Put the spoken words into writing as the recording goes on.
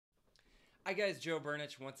Hi guys, Joe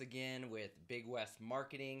Burnich once again with Big West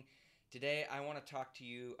Marketing. Today I want to talk to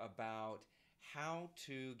you about how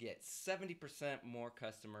to get 70% more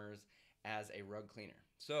customers as a rug cleaner.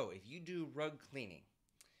 So if you do rug cleaning,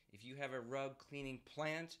 if you have a rug cleaning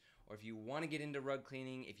plant, or if you want to get into rug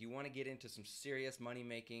cleaning, if you want to get into some serious money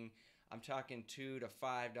making, I'm talking $2 to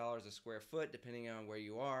 $5 a square foot depending on where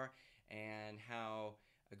you are and how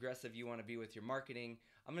aggressive you want to be with your marketing.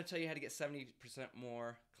 I'm going to tell you how to get 70%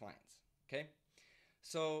 more clients. Okay,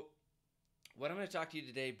 so what I'm going to talk to you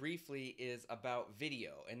today briefly is about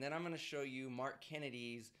video, and then I'm going to show you Mark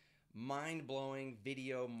Kennedy's mind-blowing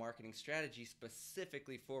video marketing strategy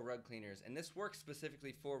specifically for rug cleaners. And this works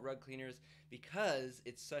specifically for rug cleaners because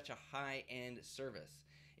it's such a high-end service.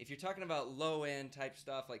 If you're talking about low-end type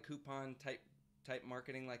stuff like coupon type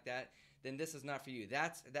marketing like that, then this is not for you.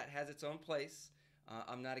 That has its own place.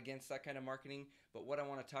 I'm not against that kind of marketing, but what I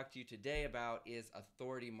want to talk to you today about is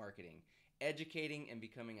authority marketing, educating and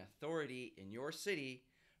becoming authority in your city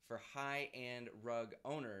for high-end rug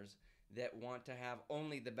owners that want to have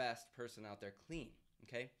only the best person out there clean.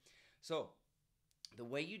 Okay, so the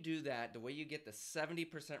way you do that, the way you get the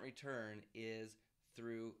 70% return is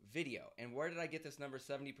through video. And where did I get this number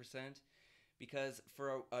 70%? Because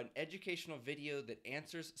for an educational video that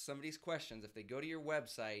answers somebody's questions, if they go to your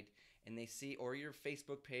website and they see, or your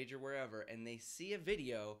Facebook page or wherever, and they see a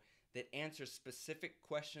video that answers specific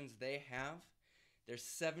questions they have, they're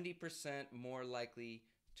 70% more likely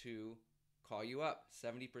to call you up,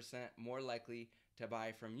 70% more likely to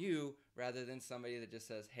buy from you rather than somebody that just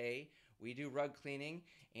says, hey, we do rug cleaning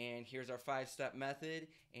and here's our 5-step method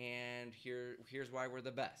and here's why we're the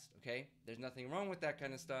best. Okay, there's nothing wrong with that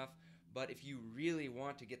kind of stuff. But if you really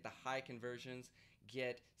want to get the high conversions,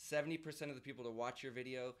 get 70% of the people to watch your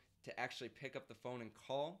video to actually pick up the phone and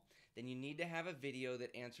call, then you need to have a video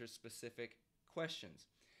that answers specific questions.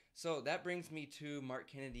 So that brings me to Mark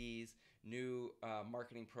Kennedy's new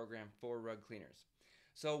marketing program for rug cleaners.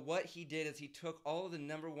 So what he did is he took all of the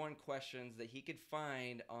 #1 questions that he could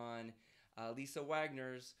find on Lisa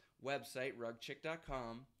Wagner's website,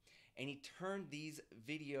 rugchick.com, and he turned these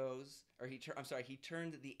videos, or he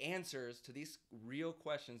turned the answers to these real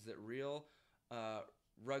questions that real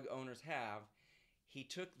rug owners have. He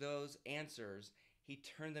took those answers, he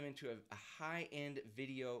turned them into a high-end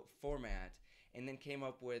video format, and then came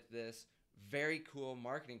up with this very cool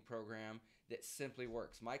marketing program that simply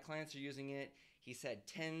works. My clients are using it. He's had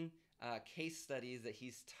 10 case studies that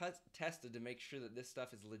he's tested to make sure that this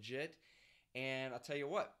stuff is legit, and I'll tell you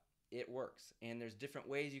what, it works. And there's different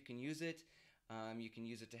ways you can use it. You can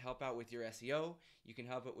use it to help out with your SEO. You can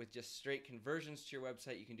help it with just straight conversions to your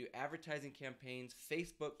website. You can do advertising campaigns,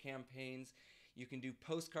 Facebook campaigns. You can do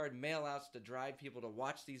postcard mail outs to drive people to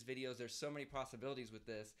watch these videos. There's so many possibilities with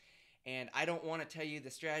this. And I don't want to tell you the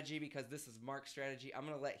strategy because this is Mark's strategy. I'm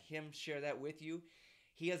going to let him share that with you.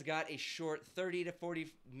 He has got a short 30 to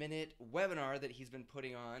 40 minute webinar that he's been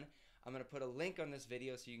putting on. I'm going to put a link on this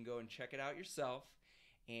video so you can go and check it out yourself.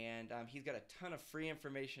 And he's got a ton of free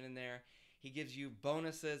information in there. He gives you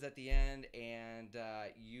bonuses at the end, and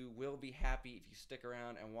you will be happy if you stick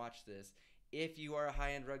around and watch this. If you are a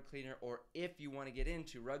high-end rug cleaner, or if you want to get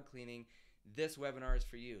into rug cleaning, this webinar is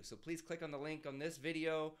for you. So please click on the link on this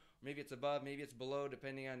video. Maybe it's above, maybe it's below,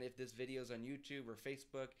 depending on if this video is on YouTube or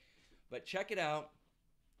Facebook. But check it out.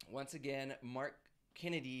 Once again, Mark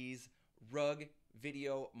Kennedy's rug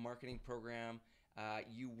video marketing program.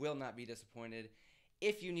 You will not be disappointed.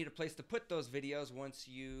 If you need a place to put those videos once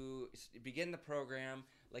you begin the program,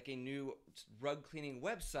 like a new rug cleaning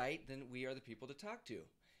website, then we are the people to talk to.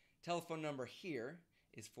 Telephone number here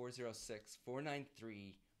is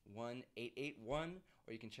 406-493-1881,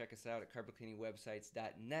 or you can check us out at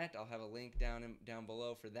carpetcleaningwebsites.net. I'll have a link down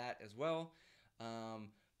below for that as well.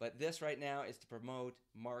 But this right now is to promote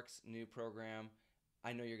Mark's new program.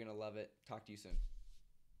 I know you're going to love it. Talk to you soon.